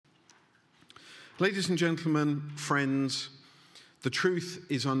Ladies and gentlemen, friends, the truth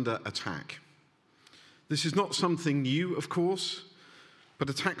is under attack. This is not something new, of course, but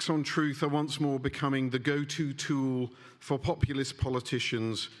attacks on truth are once more becoming the go-to tool for populist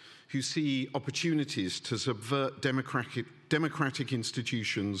politicians who see opportunities to subvert democratic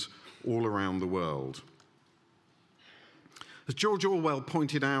institutions all around the world. As George Orwell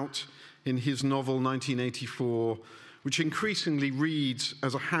pointed out in his novel 1984, which increasingly reads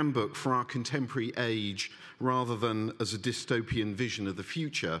as a handbook for our contemporary age rather than as a dystopian vision of the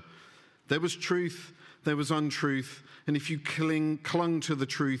future, there was truth, there was untruth, and if you clung to the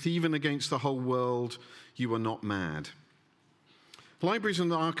truth, even against the whole world, you were not mad. Libraries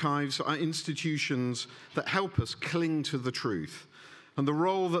and archives are institutions that help us cling to the truth, and the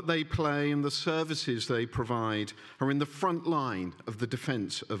role that they play and the services they provide are in the front line of the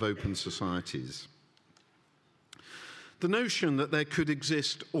defense of open societies. The notion that there could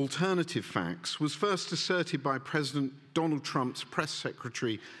exist alternative facts was first asserted by President Donald Trump's press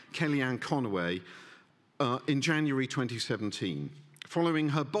secretary, Kellyanne Conway, in January 2017, following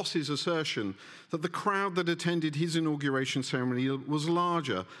her boss's assertion that the crowd that attended his inauguration ceremony was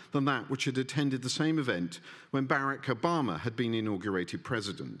larger than that which had attended the same event when Barack Obama had been inaugurated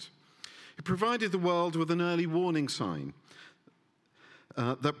president. It provided the world with an early warning sign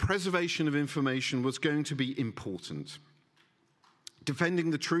that preservation of information was going to be important. Defending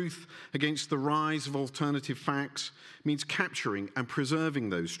the truth against the rise of alternative facts means capturing and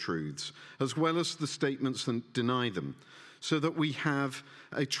preserving those truths, as well as the statements that deny them, so that we have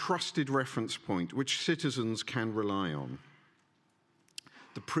a trusted reference point which citizens can rely on.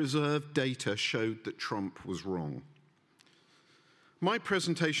 The preserved data showed that Trump was wrong. My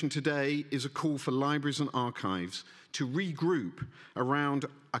presentation today is a call for libraries and archives to regroup around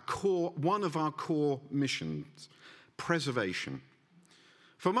one of our core missions, preservation.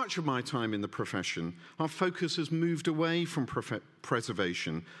 For much of my time in the profession, our focus has moved away from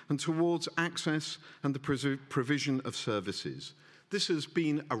preservation and towards access and the provision of services. This has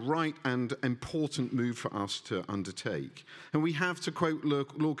been a right and important move for us to undertake. And we have, to quote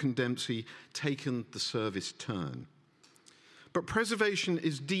Lorcan Dempsey, taken the service turn. But preservation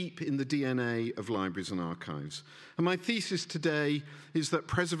is deep in the DNA of libraries and archives. And my thesis today is that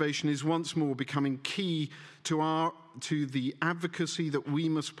preservation is once more becoming key to the advocacy that we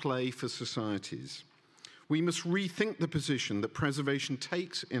must play for societies. We must rethink the position that preservation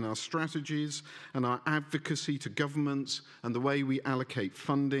takes in our strategies and our advocacy to governments and the way we allocate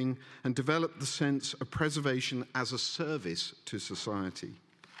funding, and develop the sense of preservation as a service to society.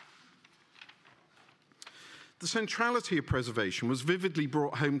 The centrality of preservation was vividly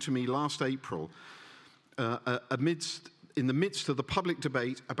brought home to me last April in the midst of the public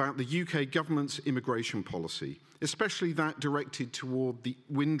debate about the UK government's immigration policy, especially that directed toward the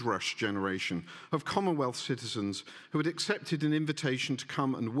Windrush generation of Commonwealth citizens who had accepted an invitation to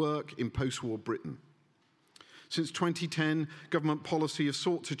come and work in post-war Britain. Since 2010, government policy has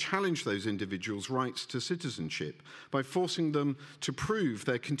sought to challenge those individuals' rights to citizenship by forcing them to prove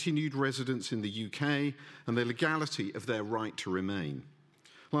their continued residence in the UK and the legality of their right to remain.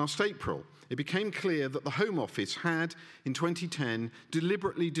 Last April, it became clear that the Home Office had, in 2010,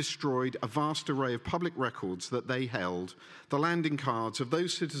 deliberately destroyed a vast array of public records that they held, the landing cards of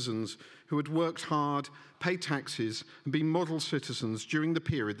those citizens who had worked hard, paid taxes, and been model citizens during the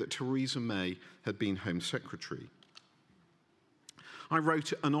period that Theresa May had been Home Secretary. I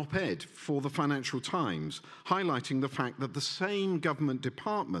wrote an op-ed for the Financial Times highlighting the fact that the same government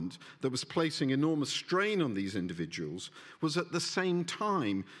department that was placing enormous strain on these individuals was at the same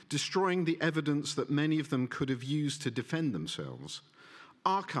time destroying the evidence that many of them could have used to defend themselves.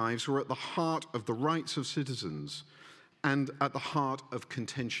 Archives were at the heart of the rights of citizens and at the heart of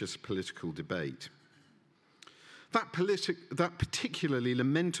contentious political debate. That particularly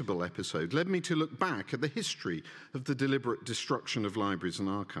lamentable episode led me to look back at the history of the deliberate destruction of libraries and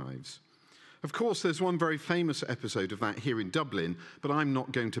archives. Of course, there's one very famous episode of that here in Dublin, but I'm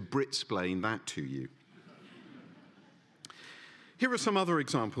not going to Britsplain that to you. Here are some other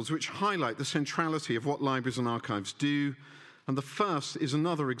examples which highlight the centrality of what libraries and archives do, and the first is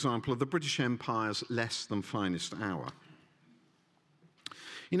another example of the British Empire's less than finest hour.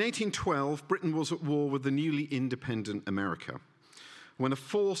 In 1812, Britain was at war with the newly independent America, when a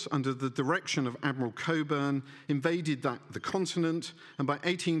force under the direction of Admiral Cockburn invaded the continent, and by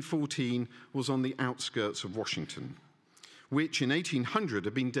 1814 was on the outskirts of Washington, which in 1800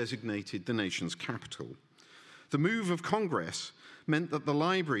 had been designated the nation's capital. The move of Congress meant that the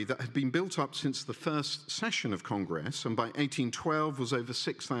library that had been built up since the first session of Congress, and by 1812 was over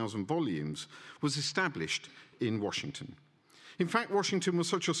 6,000 volumes, was established in Washington. In fact, Washington was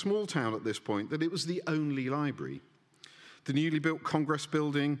such a small town at this point that it was the only library. The newly built Congress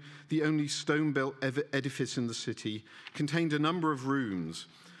building, the only stone-built edifice in the city, contained a number of rooms,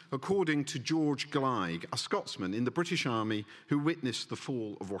 according to George Gleig, a Scotsman in the British Army who witnessed the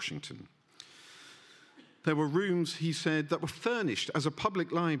fall of Washington. There were rooms, he said, that were furnished as a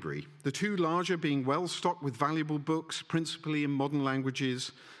public library, the two larger being well stocked with valuable books, principally in modern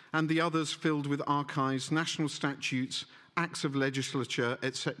languages, and the others filled with archives, national statutes, acts of legislature,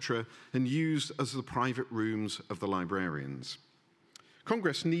 etc., and used as the private rooms of the librarians.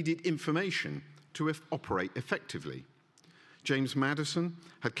 Congress needed information to operate effectively. James Madison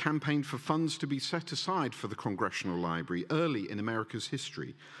had campaigned for funds to be set aside for the Congressional Library early in America's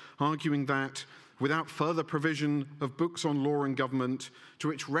history, arguing that without further provision of books on law and government, to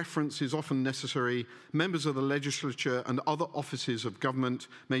which reference is often necessary, members of the legislature and other offices of government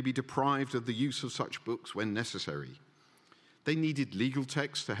may be deprived of the use of such books when necessary. They needed legal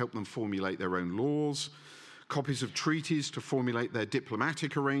texts to help them formulate their own laws, copies of treaties to formulate their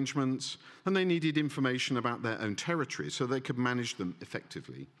diplomatic arrangements, and they needed information about their own territories so they could manage them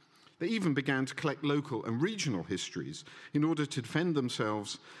effectively. They even began to collect local and regional histories in order to defend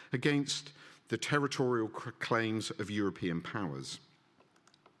themselves against the territorial claims of European powers.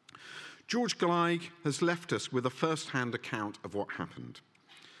 George Gleig has left us with a first-hand account of what happened.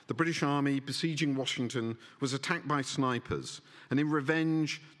 The British Army, besieging Washington, was attacked by snipers and in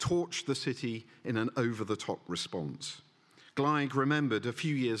revenge torched the city in an over-the-top response. Gleig remembered a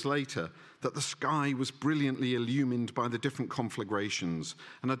few years later that the sky was brilliantly illumined by the different conflagrations,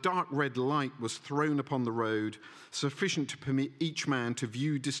 and a dark red light was thrown upon the road, sufficient to permit each man to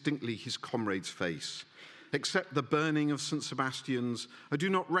view distinctly his comrade's face. Except the burning of St. Sebastian's, I do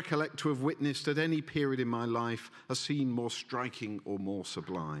not recollect to have witnessed at any period in my life a scene more striking or more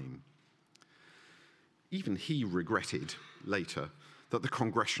sublime. Even he regretted later that the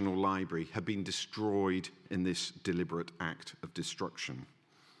Congressional Library had been destroyed in this deliberate act of destruction.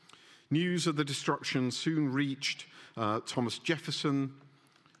 News of the destruction soon reached Thomas Jefferson,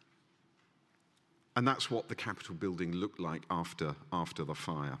 and that's what the Capitol building looked like after the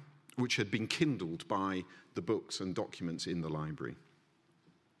fire, which had been kindled by the books and documents in the library.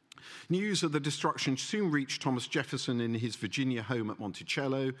 News of the destruction soon reached Thomas Jefferson in his Virginia home at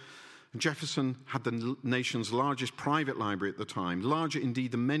Monticello. Jefferson had the nation's largest private library at the time, larger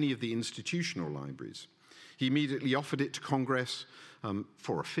indeed than many of the institutional libraries. He immediately offered it to Congress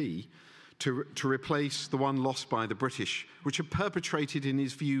for a fee to replace the one lost by the British, which had perpetrated, in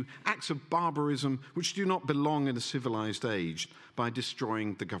his view, acts of barbarism which do not belong in a civilized age by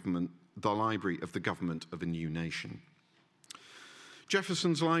destroying the library of the government of a new nation.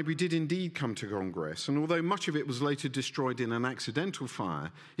 Jefferson's library did indeed come to Congress, and although much of it was later destroyed in an accidental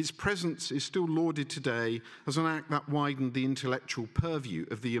fire, its presence is still lauded today as an act that widened the intellectual purview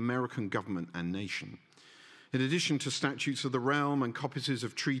of the American government and nation. In addition to statutes of the realm and copies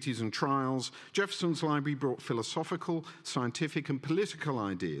of treaties and trials, Jefferson's library brought philosophical, scientific, and political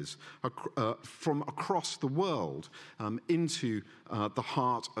ideas from across the world into the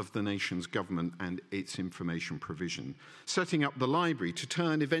heart of the nation's government and its information provision, setting up the library to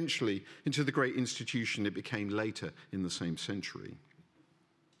turn eventually into the great institution it became later in the same century.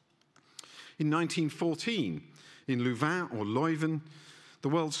 In 1914, in Louvain or Leuven, the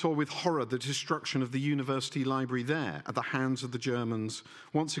world saw with horror the destruction of the university library there at the hands of the Germans,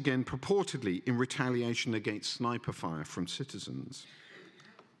 once again purportedly in retaliation against sniper fire from citizens.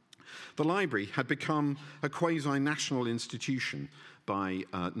 The library had become a quasi-national institution by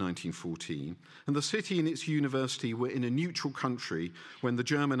 1914, and the city and its university were in a neutral country when the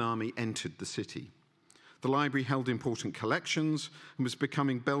German army entered the city. The library held important collections and was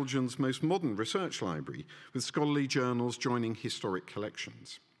becoming Belgium's most modern research library, with scholarly journals joining historic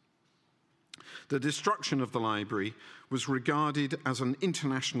collections. The destruction of the library was regarded as an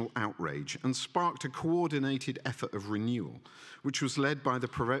international outrage and sparked a coordinated effort of renewal, which was led by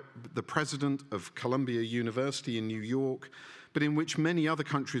the president of Columbia University in New York, but in which many other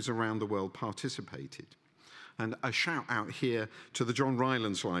countries around the world participated. And a shout out here to the John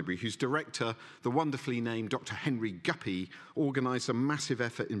Rylands Library, whose director, the wonderfully named Dr. Henry Guppy, organised a massive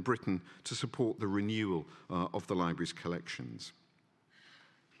effort in Britain to support the renewal of the library's collections.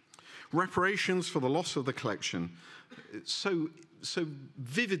 Reparations for the loss of the collection, so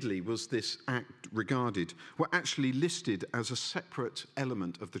vividly was this act regarded, were actually listed as a separate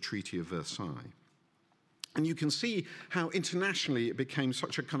element of the Treaty of Versailles. And you can see how internationally it became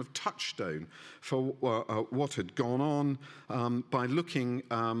such a kind of touchstone for what had gone on by looking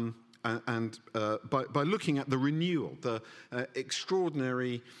by looking at the renewal, the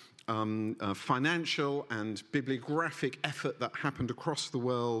extraordinary financial and bibliographic effort that happened across the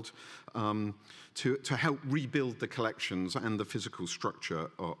world to help rebuild the collections and the physical structure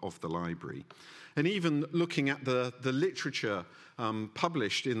of the library. And even looking at the literature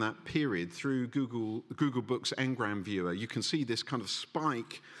published in that period through Google Books Ngram Viewer, you can see this kind of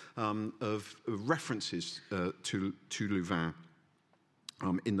spike of references to Louvain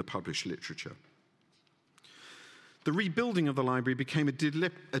in the published literature. The rebuilding of the library became a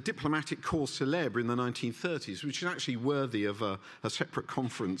diplomatic cause célèbre in the 1930s, which is actually worthy of a separate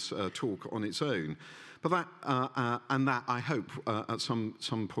conference talk on its own. But that I hope at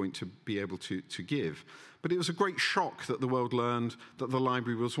some point to be able to give. But it was a great shock that the world learned that the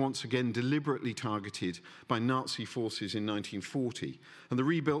library was once again deliberately targeted by Nazi forces in 1940. And the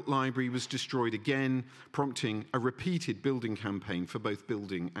rebuilt library was destroyed again, prompting a repeated building campaign for both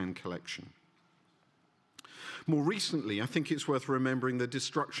building and collection. More recently, I think it's worth remembering the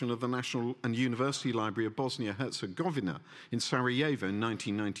destruction of the National and University Library of Bosnia-Herzegovina in Sarajevo in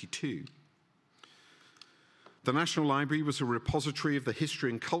 1992. The National Library was a repository of the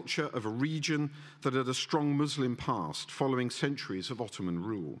history and culture of a region that had a strong Muslim past following centuries of Ottoman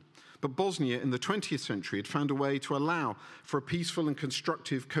rule. But Bosnia in the 20th century had found a way to allow for a peaceful and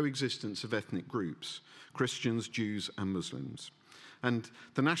constructive coexistence of ethnic groups, Christians, Jews, and Muslims. And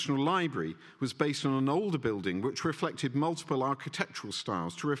the National Library was based on an older building which reflected multiple architectural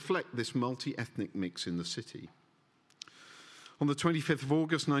styles to reflect this multi-ethnic mix in the city. On the 25th of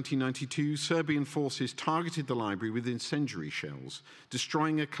August 1992, Serbian forces targeted the library with incendiary shells,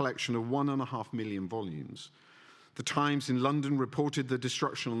 destroying a collection of 1.5 million volumes. The Times in London reported the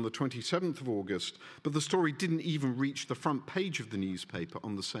destruction on the 27th of August, but the story didn't even reach the front page of the newspaper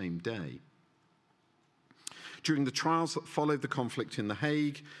on the same day. During the trials that followed the conflict in The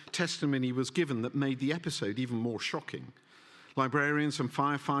Hague, testimony was given that made the episode even more shocking. Librarians and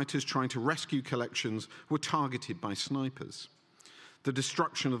firefighters trying to rescue collections were targeted by snipers. The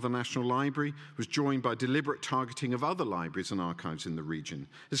destruction of the National Library was joined by deliberate targeting of other libraries and archives in the region,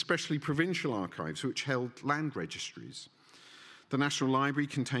 especially provincial archives which held land registries. The National Library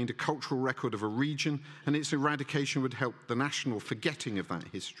contained a cultural record of a region, and its eradication would help the national forgetting of that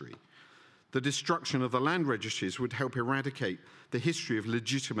history. The destruction of the land registries would help eradicate the history of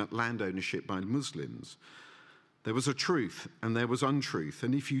legitimate land ownership by Muslims. There was a truth and there was untruth,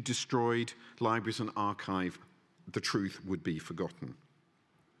 and if you destroyed libraries and archive, the truth would be forgotten.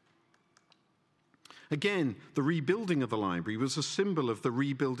 Again, the rebuilding of the library was a symbol of the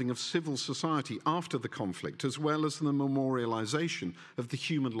rebuilding of civil society after the conflict, as well as the memorialization of the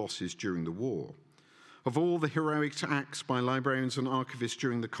human losses during the war. Of all the heroic acts by librarians and archivists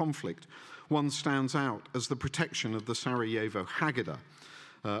during the conflict, one stands out as the protection of the Sarajevo Haggadah,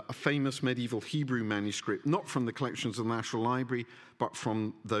 a famous medieval Hebrew manuscript, not from the collections of the National Library, but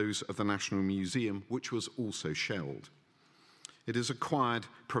from those of the National Museum, which was also shelled. It has acquired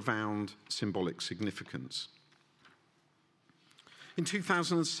profound symbolic significance. In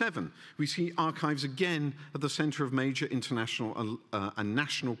 2007, we see archives again at the center of major international and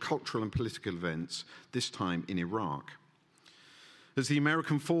national cultural and political events, this time in Iraq. As the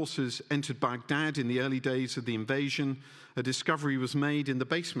American forces entered Baghdad in the early days of the invasion, a discovery was made in the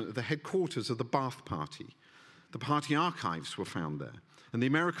basement of the headquarters of the Ba'ath Party. The party archives were found there, and the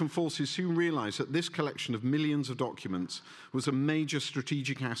American forces soon realized that this collection of millions of documents was a major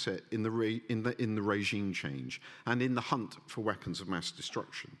strategic asset in the regime change and in the hunt for weapons of mass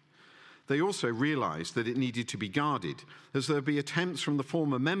destruction. They also realized that it needed to be guarded, as there would be attempts from the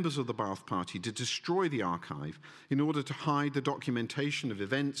former members of the Ba'ath Party to destroy the archive in order to hide the documentation of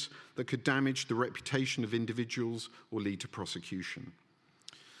events that could damage the reputation of individuals or lead to prosecution.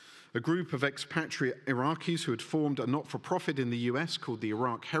 A group of expatriate Iraqis who had formed a not-for-profit in the US called the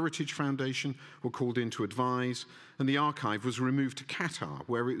Iraq Heritage Foundation were called in to advise, and the archive was removed to Qatar,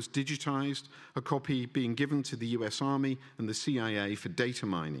 where it was digitized, a copy being given to the US Army and the CIA for data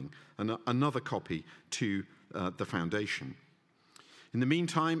mining, and another copy to the foundation. In the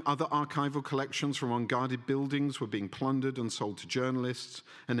meantime, other archival collections from unguarded buildings were being plundered and sold to journalists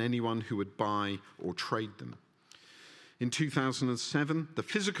and anyone who would buy or trade them. In 2007, the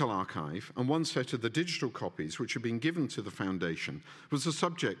physical archive and one set of the digital copies which had been given to the foundation was the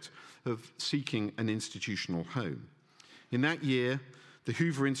subject of seeking an institutional home. In that year, the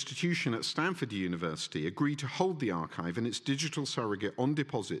Hoover Institution at Stanford University agreed to hold the archive and its digital surrogate on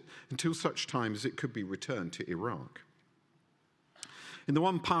deposit until such time as it could be returned to Iraq. In the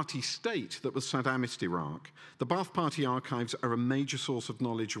one-party state that was Saddamist Iraq, the Ba'ath Party archives are a major source of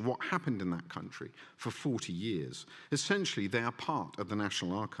knowledge of what happened in that country for 40 years. Essentially, they are part of the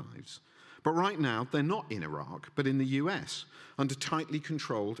National Archives. But right now, they're not in Iraq, but in the US, under tightly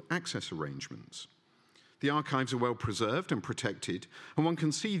controlled access arrangements. The archives are well preserved and protected, and one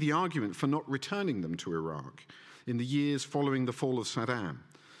can see the argument for not returning them to Iraq in the years following the fall of Saddam.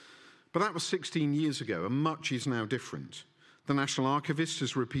 But that was 16 years ago, and much is now different. The National Archivist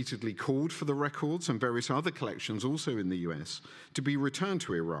has repeatedly called for the records and various other collections, also in the US, to be returned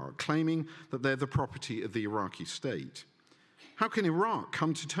to Iraq, claiming that they're the property of the Iraqi state. How can Iraq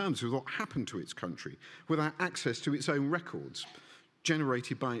come to terms with what happened to its country without access to its own records,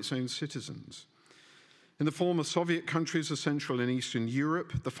 generated by its own citizens? In the former Soviet countries of Central and Eastern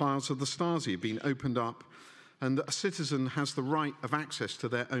Europe, the files of the Stasi have been opened up, and a citizen has the right of access to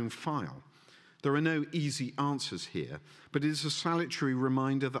their own file. There are no easy answers here, but it is a salutary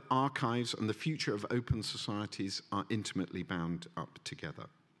reminder that archives and the future of open societies are intimately bound up together.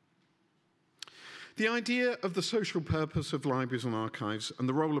 The idea of the social purpose of libraries and archives and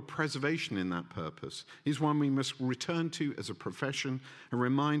the role of preservation in that purpose is one we must return to as a profession and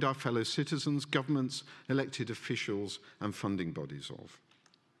remind our fellow citizens, governments, elected officials, and funding bodies of.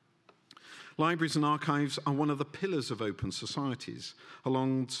 Libraries and archives are one of the pillars of open societies,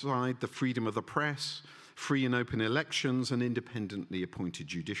 alongside the freedom of the press, free and open elections, and independently appointed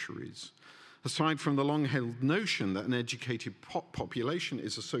judiciaries. Aside from the long-held notion that an educated population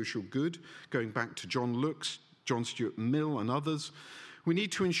is a social good, going back to John Locke, John Stuart Mill, and others, we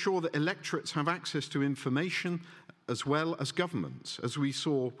need to ensure that electorates have access to information as well as governments, as we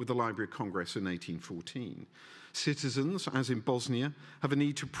saw with the Library of Congress in 1814. Citizens, as in Bosnia, have a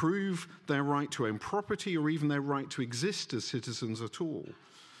need to prove their right to own property or even their right to exist as citizens at all.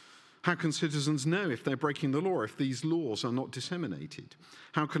 How can citizens know if they're breaking the law if these laws are not disseminated?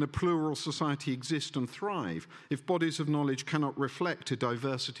 How can a plural society exist and thrive if bodies of knowledge cannot reflect a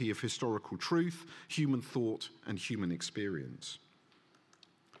diversity of historical truth, human thought, and human experience?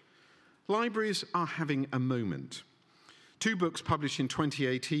 Libraries are having a moment. 2 books published in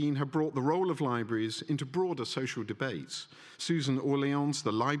 2018 have brought the role of libraries into broader social debates. Susan Orlean's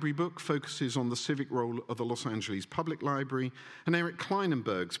The Library Book focuses on the civic role of the Los Angeles Public Library, and Eric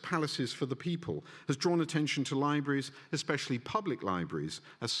Kleinenberg's Palaces for the People has drawn attention to libraries, especially public libraries,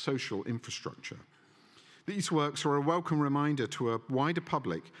 as social infrastructure. These works are a welcome reminder to a wider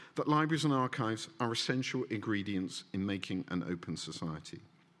public that libraries and archives are essential ingredients in making an open society.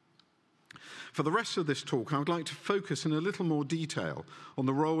 For the rest of this talk, I would like to focus in a little more detail on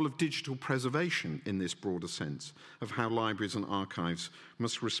the role of digital preservation in this broader sense of how libraries and archives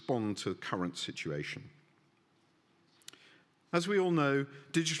must respond to the current situation. As we all know,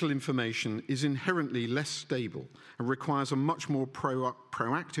 digital information is inherently less stable and requires a much more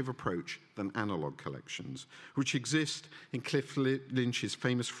proactive approach than analog collections, which exist, in Cliff Lynch's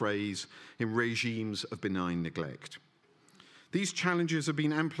famous phrase, in regimes of benign neglect. These challenges have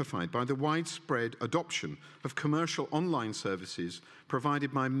been amplified by the widespread adoption of commercial online services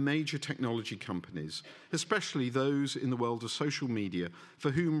provided by major technology companies, especially those in the world of social media,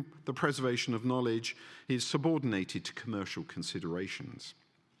 for whom the preservation of knowledge is subordinated to commercial considerations.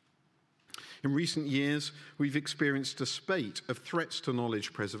 In recent years, we've experienced a spate of threats to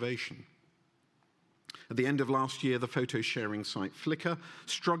knowledge preservation. At the end of last year, the photo-sharing site Flickr,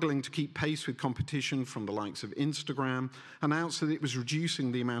 struggling to keep pace with competition from the likes of Instagram, announced that it was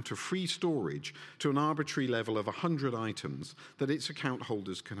reducing the amount of free storage to an arbitrary level of 100 items that its account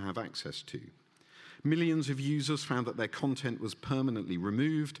holders can have access to. Millions of users found that their content was permanently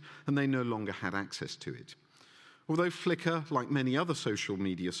removed and they no longer had access to it. Although Flickr, like many other social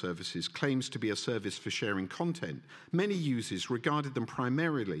media services, claims to be a service for sharing content, many users regarded them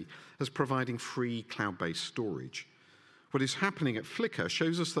primarily as providing free cloud-based storage. What is happening at Flickr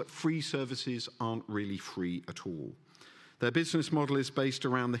shows us that free services aren't really free at all. Their business model is based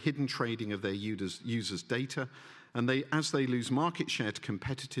around the hidden trading of their users' data, and as they lose market share to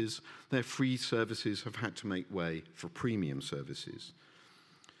competitors, their free services have had to make way for premium services.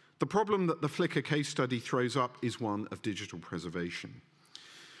 The problem that the Flickr case study throws up is one of digital preservation.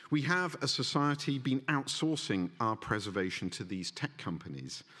 We have, as a society, been outsourcing our preservation to these tech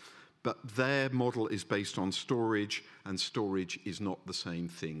companies, but their model is based on storage, and storage is not the same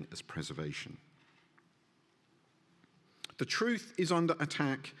thing as preservation. The truth is under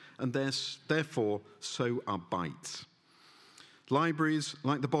attack, and therefore, so are bytes. Libraries,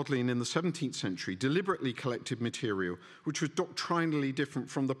 like the Bodleian in the 17th century, deliberately collected material which was doctrinally different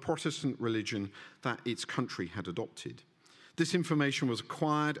from the Protestant religion that its country had adopted. This information was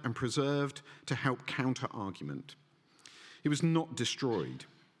acquired and preserved to help counter-argument. It was not destroyed.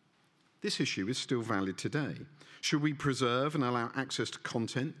 This issue is still valid today. Should we preserve and allow access to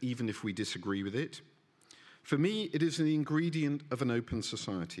content even if we disagree with it? For me, it is an ingredient of an open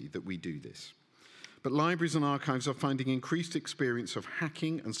society that we do this. But libraries and archives are finding increased experience of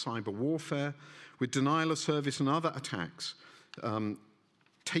hacking and cyber warfare, with denial of service and other attacks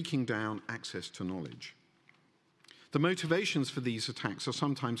taking down access to knowledge. The motivations for these attacks are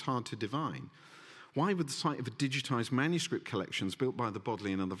sometimes hard to divine. Why would the site of digitized manuscript collections built by the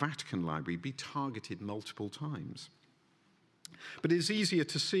Bodleian and the Vatican Library be targeted multiple times? But it's easier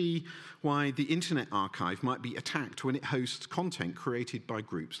to see why the Internet Archive might be attacked when it hosts content created by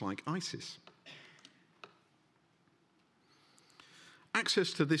groups like ISIS.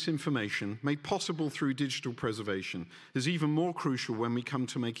 Access to this information, made possible through digital preservation, is even more crucial when we come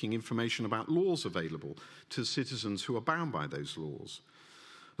to making information about laws available to citizens who are bound by those laws.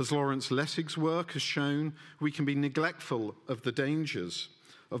 As Lawrence Lessig's work has shown, we can be neglectful of the dangers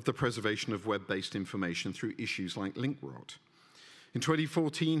of the preservation of web-based information through issues like link rot. In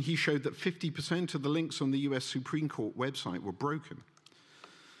 2014, he showed that 50% of the links on the US Supreme Court website were broken.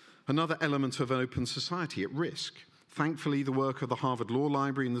 Another element of an open society at risk. Thankfully, the work of the Harvard Law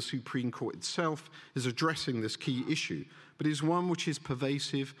Library and the Supreme Court itself is addressing this key issue, but is one which is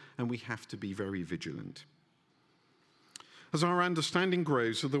pervasive, and we have to be very vigilant. As our understanding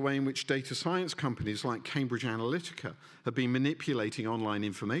grows of the way in which data science companies like Cambridge Analytica have been manipulating online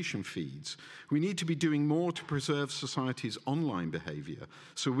information feeds, we need to be doing more to preserve society's online behavior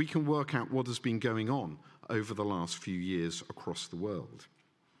so we can work out what has been going on over the last few years across the world.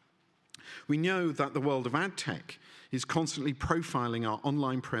 We know that the world of ad tech is constantly profiling our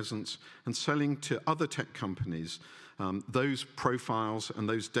online presence and selling to other tech companies those profiles and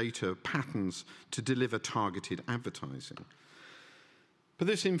those data patterns to deliver targeted advertising. But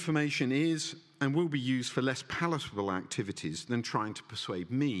this information is and will be used for less palatable activities than trying to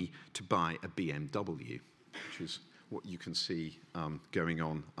persuade me to buy a BMW, which is what you can see going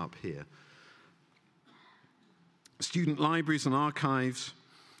on up here. Student libraries and archives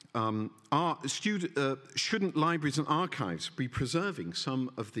shouldn't libraries and archives be preserving some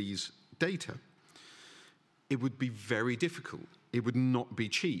of these data? It would be very difficult. It would not be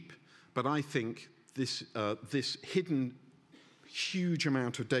cheap. But I think this hidden huge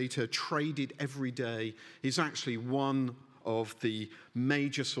amount of data traded every day is actually one of the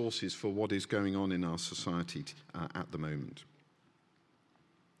major sources for what is going on in our society at the moment.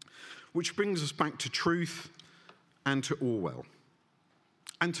 Which brings us back to truth and to Orwell,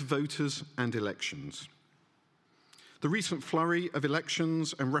 and to voters and elections. The recent flurry of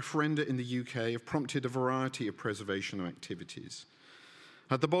elections and referenda in the UK have prompted a variety of preservation activities.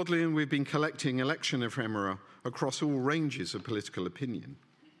 At the Bodleian, we've been collecting election ephemera across all ranges of political opinion.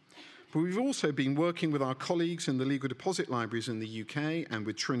 But we've also been working with our colleagues in the legal deposit libraries in the UK and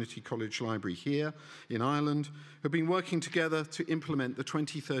with Trinity College Library here in Ireland, who have been working together to implement the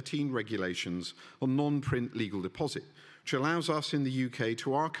 2013 regulations on non-print legal deposit, which allows us in the UK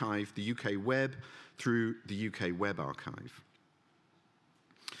to archive the UK web through the UK Web Archive.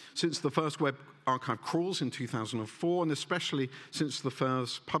 Since the first web archive crawls in 2004, and especially since the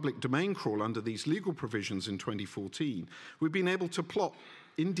first public domain crawl under these legal provisions in 2014, we've been able to plot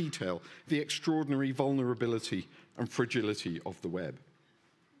in detail the extraordinary vulnerability and fragility of the web.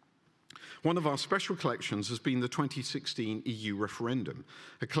 One of our special collections has been the 2016 EU referendum,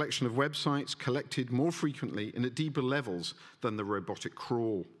 a collection of websites collected more frequently and at deeper levels than the robotic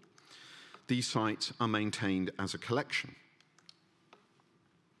crawl. These sites are maintained as a collection.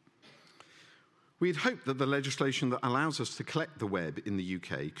 We had hoped that the legislation that allows us to collect the web in the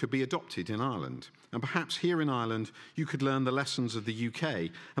UK could be adopted in Ireland. And perhaps here in Ireland, you could learn the lessons of the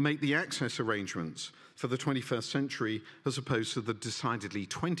UK and make the access arrangements for the 21st century as opposed to the decidedly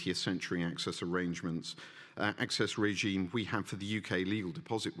 20th century access arrangements, access regime we have for the UK Legal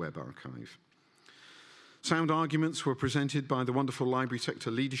Deposit Web Archive. Sound arguments were presented by the wonderful library sector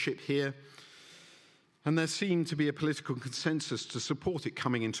leadership here, and there seemed to be a political consensus to support it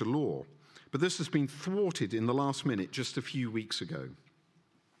coming into law. But this has been thwarted in the last minute just a few weeks ago.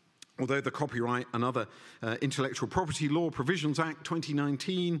 Although the Copyright and Other Intellectual Property Law Provisions Act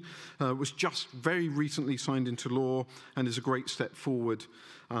 2019 was just very recently signed into law and is a great step forward,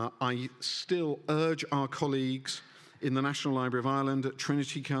 I still urge our colleagues in the National Library of Ireland, at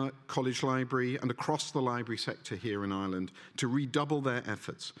Trinity College Library, and across the library sector here in Ireland to redouble their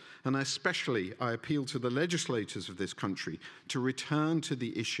efforts. And especially, I appeal to the legislators of this country to return to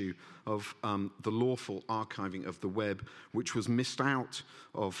the issue of the lawful archiving of the web, which was missed out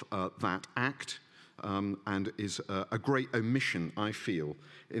of that act and is a great omission, I feel,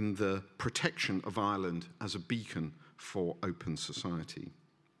 in the protection of Ireland as a beacon for open society.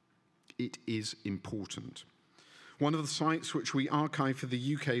 It is important. One of the sites which we archive for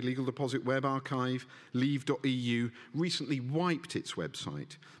the UK Legal Deposit Web Archive, leave.eu, recently wiped its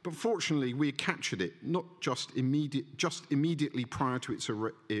website. But fortunately, we captured it not just immediately prior to its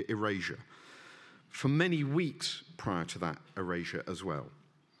erasure, for many weeks prior to that erasure as well.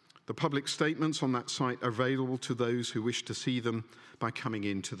 The public statements on that site are available to those who wish to see them by coming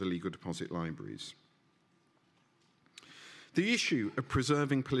into the legal deposit libraries. The issue of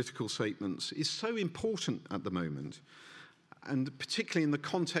preserving political statements is so important at the moment, and particularly in the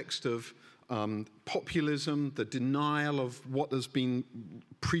context of populism, the denial of what has been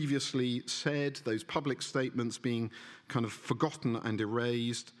previously said, those public statements being kind of forgotten and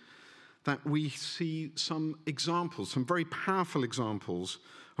erased, that we see some examples, some very powerful examples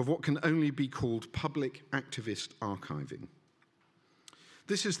of what can only be called public activist archiving.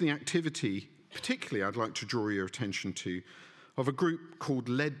 This is the activity, particularly I'd like to draw your attention to, of a group called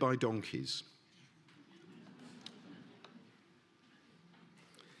Led by Donkeys,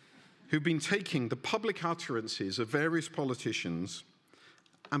 who've been taking the public utterances of various politicians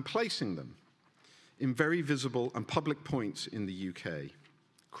and placing them in very visible and public points in the UK,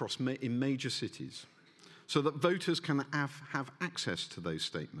 in major cities, so that voters can have access to those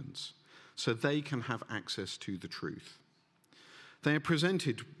statements, so they can have access to the truth. They are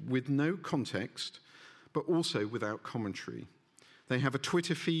presented with no context, but also without commentary. They have a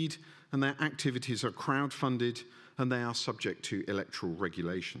Twitter feed, and their activities are crowd-funded, and they are subject to electoral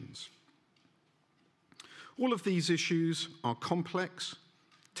regulations. All of these issues are complex,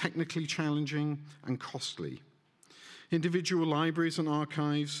 technically challenging, and costly. Individual libraries and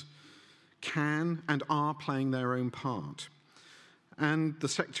archives can and are playing their own part. And the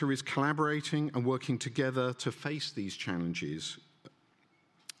sector is collaborating and working together to face these challenges.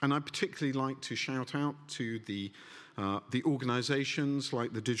 And I'd particularly like to shout out to the organizations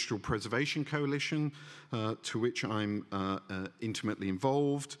like the Digital Preservation Coalition, to which I'm intimately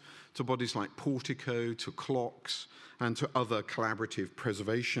involved, to bodies like Portico, to CLOCS, and to other collaborative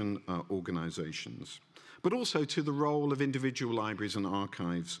preservation organizations, but also to the role of individual libraries and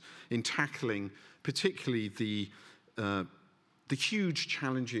archives in tackling particularly the huge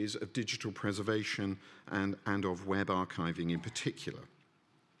challenges of digital preservation and of web archiving in particular.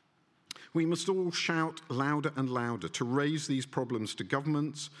 We must all shout louder and louder to raise these problems to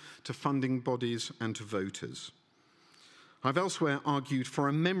governments, to funding bodies, and to voters. I've elsewhere argued for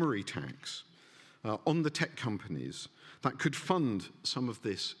a memory tax on the tech companies that could fund some of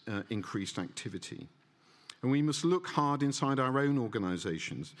this increased activity. And we must look hard inside our own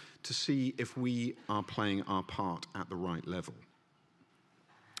organizations to see if we are playing our part at the right level.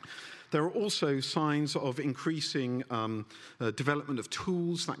 There are also signs of increasing development of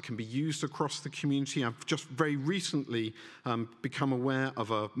tools that can be used across the community. I've just very recently become aware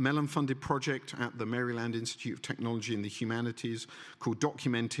of a Mellon-funded project at the Maryland Institute of Technology and the Humanities called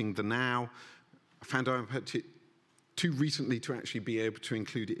Documenting the Now. I found out about it too recently to actually be able to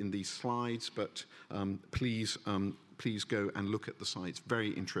include it in these slides, but please go and look at the site. It's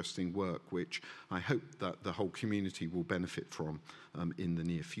very interesting work, which I hope that the whole community will benefit from in the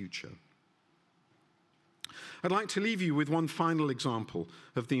near future. I'd like to leave you with one final example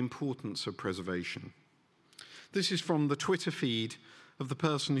of the importance of preservation. This is from the Twitter feed of the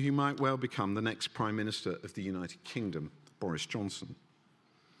person who might well become the next Prime Minister of the United Kingdom, Boris Johnson.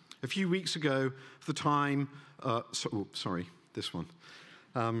 A few weeks ago, at the time, A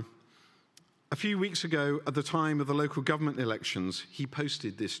few weeks ago, at the time of the local government elections, he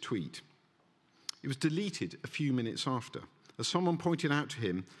posted this tweet. It was deleted a few minutes after, as someone pointed out to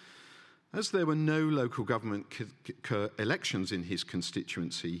him, as there were no local government elections in his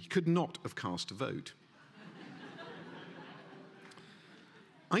constituency, he could not have cast a vote.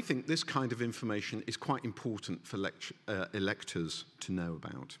 I think this kind of information is quite important for electors to know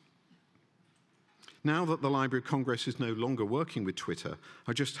about. Now that the Library of Congress is no longer working with Twitter,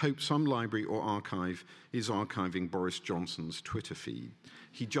 I just hope some library or archive is archiving Boris Johnson's Twitter feed.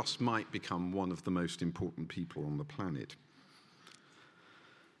 He just might become one of the most important people on the planet.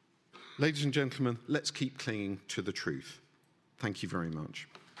 Ladies and gentlemen, let's keep clinging to the truth. Thank you very much.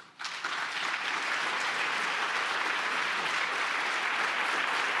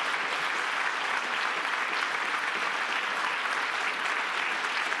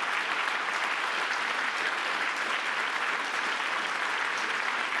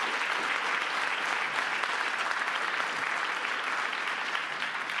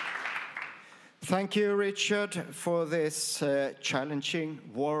 Thank you, Richard, for this challenging,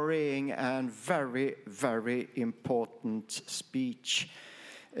 worrying, and very, very important speech.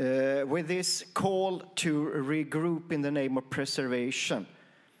 With this call to regroup in the name of preservation,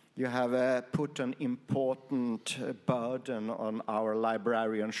 You have put an important burden on our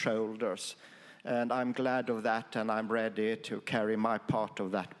librarian shoulders. And I'm glad of that, and I'm ready to carry my part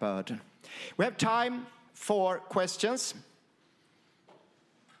of that burden. We have time for questions,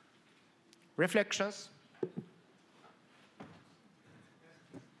 reflections.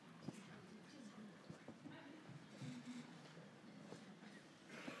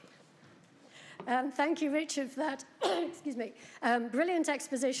 Thank you, Richard, for that excuse me, brilliant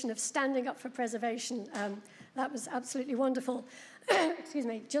exposition of standing up for preservation. That was absolutely wonderful. Excuse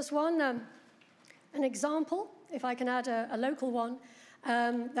me. Just one, an example, if I can add a local one,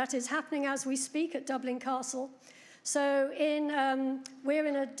 that is happening as we speak at Dublin Castle. So we're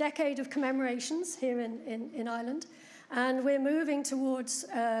in a decade of commemorations here in Ireland, and we're moving towards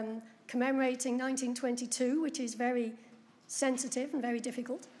commemorating 1922, which is very sensitive and very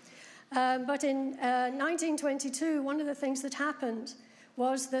difficult. But in 1922, one of the things that happened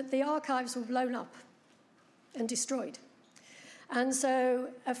was that the archives were blown up and destroyed. And so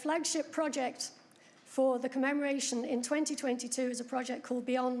a flagship project for the commemoration in 2022 is a project called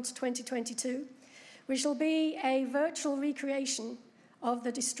Beyond 2022, which will be a virtual recreation of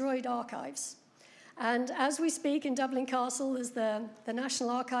the destroyed archives. And as we speak in Dublin Castle, there's the National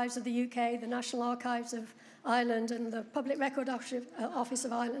Archives of the UK, the National Archives of Ireland, and the Public Record Office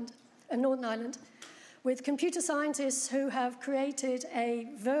of Ireland, Northern Ireland, with computer scientists who have created a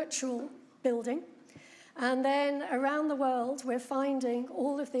virtual building. And then around the world, we're finding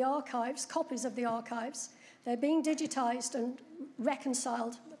all of the archives, copies of the archives. They're being digitized and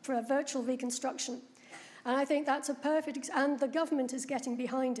reconciled for a virtual reconstruction. And I think that's a perfect, and the government is getting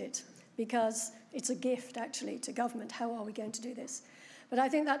behind it because it's a gift, actually, to government. How are we going to do this? But I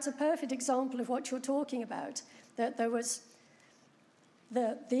think that's a perfect example of what you're talking about, that there was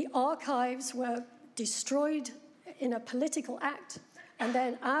the archives were destroyed in a political act, and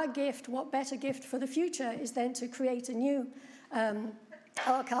then our gift, what better gift for the future, is then to create a new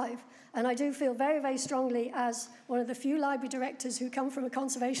archive. And I do feel very, very strongly, as one of the few library directors who come from a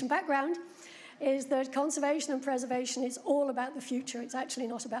conservation background, is that conservation and preservation is all about the future. It's actually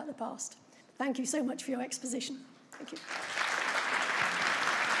not about the past. Thank you so much for your exposition. Thank you.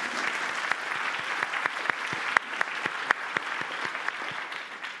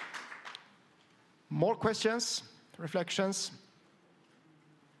 More questions, reflections?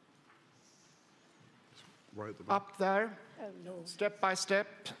 Right at the back. Up there, Oh, no. step by step.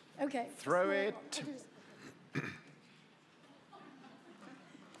 Okay. Throw it. How's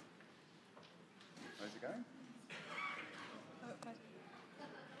it going?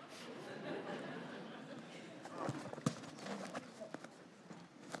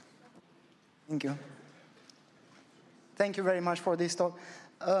 Thank you. Thank you very much for this talk.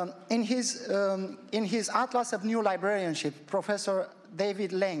 In his Atlas of New Librarianship, Professor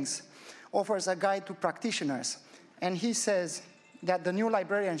David Langs offers a guide to practitioners, and he says that the new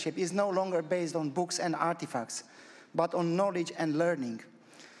librarianship is no longer based on books and artifacts, but on knowledge and learning.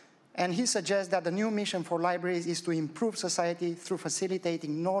 And he suggests that the new mission for libraries is to improve society through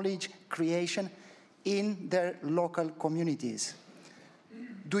facilitating knowledge creation in their local communities.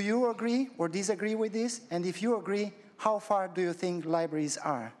 Do you agree or disagree with this? And if you agree, how far do you think libraries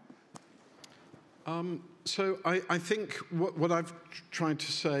are? So I think what I've tried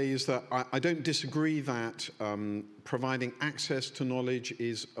to say is that I don't disagree that providing access to knowledge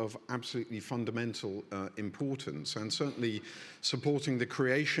is of absolutely fundamental importance, and certainly supporting the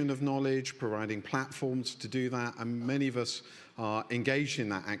creation of knowledge, providing platforms to do that, and many of us are engaged in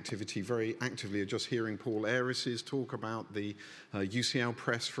that activity very actively. Just hearing Paul Aris's talk about the UCL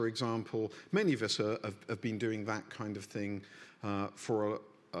Press, for example, many of us have been doing that kind of thing for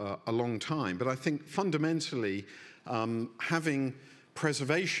a long time. But I think fundamentally having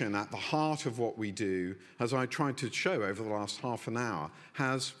preservation at the heart of what we do, as I tried to show over the last half an hour,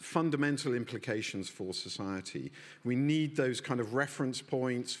 has fundamental implications for society. We need those kind of reference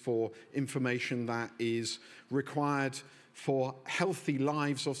points for information that is required for healthy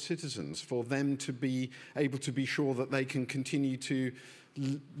lives of citizens, for them to be able to be sure that they can continue to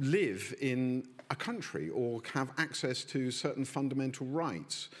live in a country or have access to certain fundamental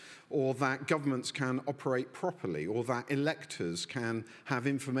rights, or that governments can operate properly, or that electors can have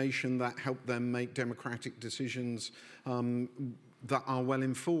information that help them make democratic decisions that are well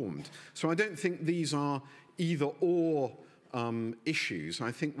informed. So I don't think these are either or issues.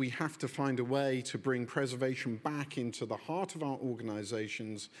 I think we have to find a way to bring preservation back into the heart of our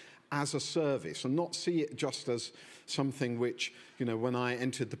organizations as a service, and not see it just as something which, you know, when I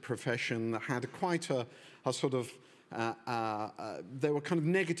entered the profession had quite a sort of there were kind of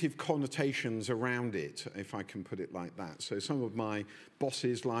negative connotations around it, if I can put it like that. So some of my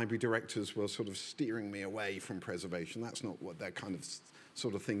bosses, library directors, were sort of steering me away from preservation. That's not what that kind of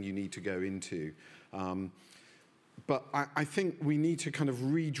sort of thing you need to go into. But I think we need to kind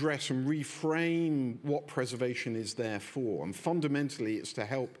of redress and reframe what preservation is there for. And fundamentally, it's to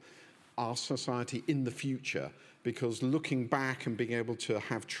help our society in the future, because looking back and being able to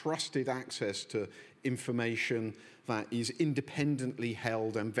have trusted access to information that is independently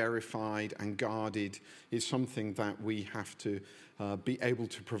held and verified and guarded is something that we have to be able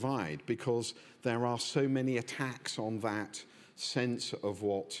to provide, because there are so many attacks on that sense of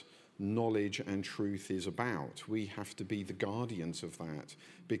what knowledge and truth is about. We have to be the guardians of that,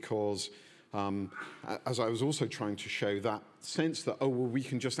 because as I was also trying to show, that sense that, oh, well, we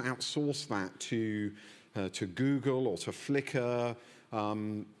can just outsource that to Google or to Flickr,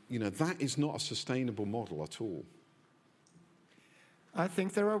 you know, that is not a sustainable model at all. I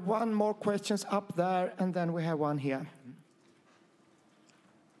think there are one more questions up there, and then we have one here.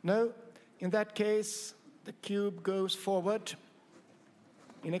 No? In that case, the cube goes forward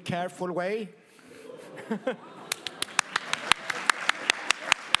in a careful way.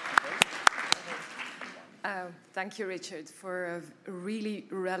 Thank you, Richard, for a really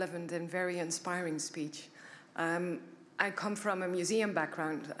relevant and very inspiring speech. I come from a museum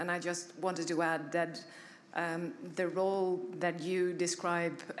background, and I just wanted to add that the role that you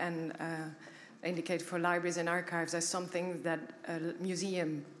describe and indicate for libraries and archives as something that a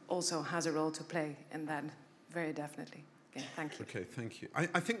museum also has a role to play in that, very definitely. Okay, thank you. Okay, thank you.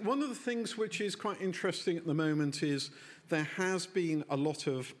 I think one of the things which is quite interesting at the moment is there has been a lot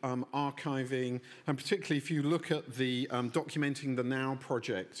of archiving, and particularly if you look at the Documenting the Now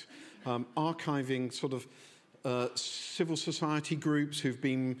project, archiving sort of civil society groups who've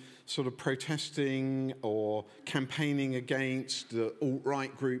been sort of protesting or campaigning against the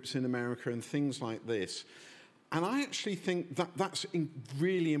alt-right groups in America and things like this. And I actually think that that's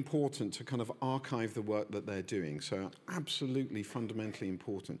really important to kind of archive the work that they're doing. So absolutely fundamentally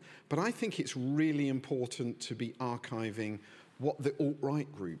important. But I think it's really important to be archiving what the alt-right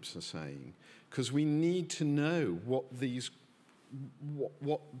groups are saying, because we need to know what the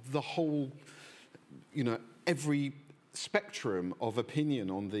whole, you know, every spectrum of opinion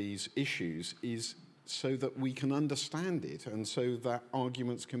on these issues is, so that we can understand it and so that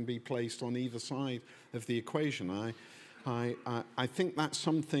arguments can be placed on either side of the equation. I think that's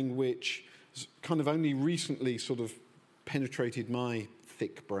something which kind of only recently sort of penetrated my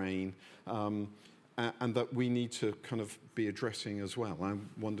thick brain, and that we need to kind of be addressing as well. I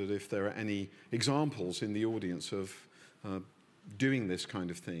wondered if there are any examples in the audience of doing this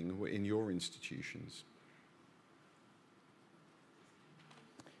kind of thing in your institutions.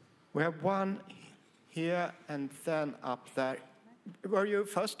 We have one here and then up there. Were you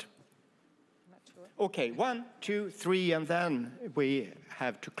first? Not sure. Okay, 1, 2, 3, and then we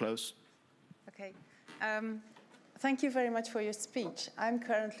have to close. Okay. Thank you very much for your speech. I'm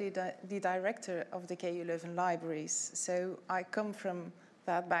currently the director of the KU Leuven Libraries, so I come from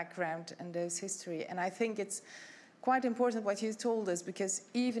that background and those history, and I think it's quite important what you told us, because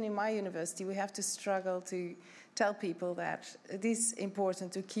even in my university we have to struggle to tell people that it is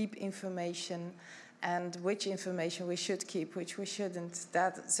important to keep information and which information we should keep, which we shouldn't.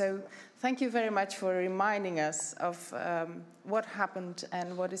 So thank you very much for reminding us of what happened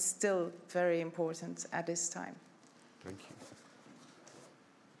and what is still very important at this time. Thank you.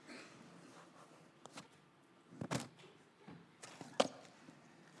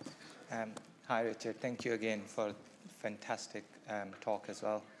 Hi, Richard. Thank you again for a fantastic talk as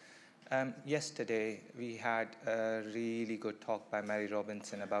well. Yesterday, we had a really good talk by Mary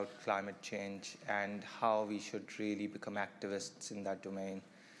Robinson about climate change and how we should really become activists in that domain.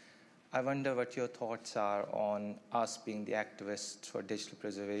 I wonder what your thoughts are on us being the activists for digital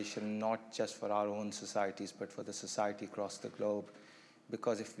preservation, not just for our own societies, but for the society across the globe.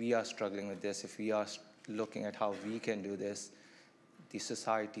 Because if we are struggling with this, if we are looking at how we can do this, the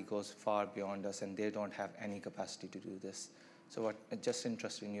society goes far beyond us and they don't have any capacity to do this. So just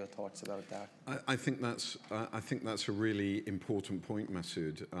interested in your thoughts about that. I think that's a really important point,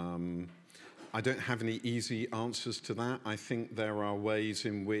 Masood. I don't have any easy answers to that. I think there are ways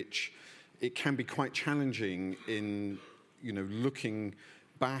in which it can be quite challenging in, you know, looking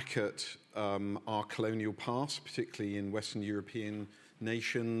back at our colonial past, particularly in Western European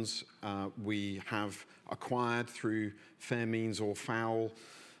nations. We have acquired through fair means or foul,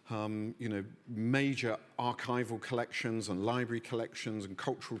 you know, major archival collections and library collections and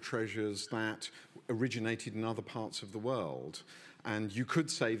cultural treasures that originated in other parts of the world. And you could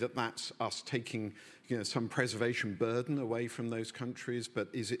say that that's us taking some preservation burden away from those countries, but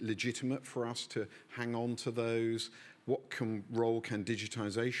is it legitimate for us to hang on to those? What role can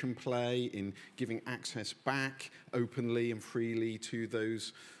digitization play in giving access back openly and freely to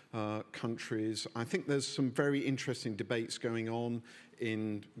those countries? I think there's some very interesting debates going on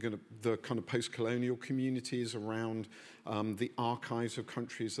in the kind of post-colonial communities around the archives of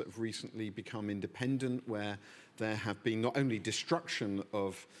countries that have recently become independent, where there have been not only destruction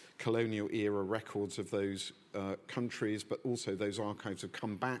of colonial era records of those countries, but also those archives have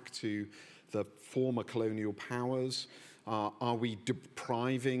come back to the former colonial powers. Are we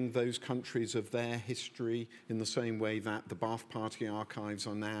depriving those countries of their history in the same way that the Ba'ath Party archives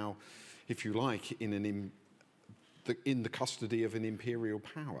are now, if you like, in the custody of an imperial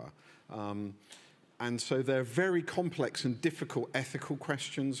power? And so there are very complex and difficult ethical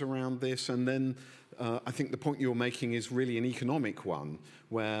questions around this. And then I think the point you're making is really an economic one,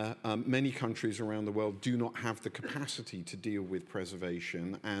 where many countries around the world do not have the capacity to deal with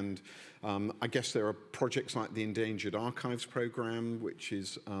preservation. And I guess there are projects like the Endangered Archives Programme, which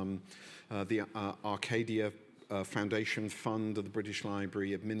is the Arcadia Foundation Fund of the British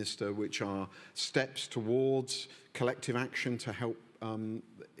Library administer, which are steps towards collective action to help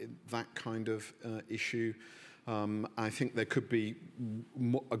that kind of issue. I think there could be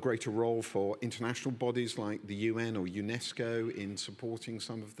a greater role for international bodies like the UN or UNESCO in supporting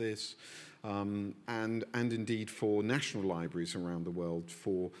some of this, and indeed for national libraries around the world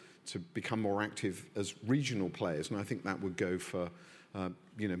to become more active as regional players. And I think that would go for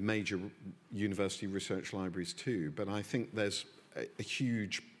major university research libraries too. But I think there's a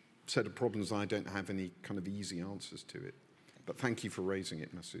huge set of problems. I don't have any kind of easy answers to it. But thank you for raising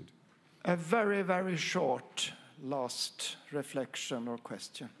it, Masood. A very, very short last reflection or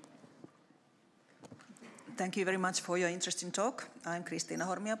question. Thank you very much for your interesting talk. I'm Kristiina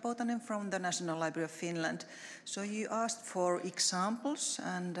Hormia-Poutanen from the National Library of Finland. So you asked for examples,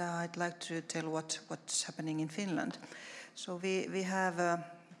 and I'd like to tell what's happening in Finland. So we have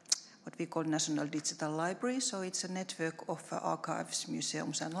what we call National Digital Library. So it's a network of archives,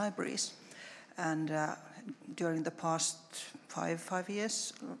 museums, and libraries. And during the past five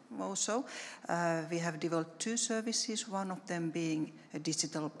years or so, we have developed two services, one of them being a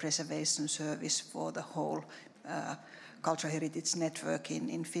digital preservation service for the whole cultural heritage network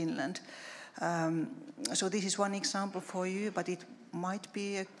in Finland. So this is one example for you, but it might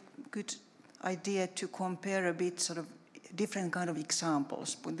be a good idea to compare a bit sort of different kind of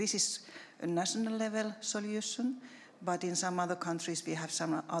examples. But this is a national level solution, but in some other countries we have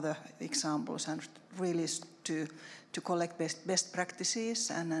some other examples, and really to collect best practices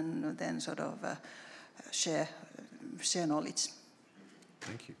and then sort of share knowledge.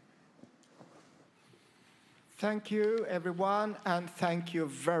 Thank you. Thank you, everyone, and thank you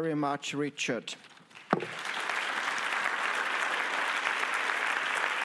very much, Richard.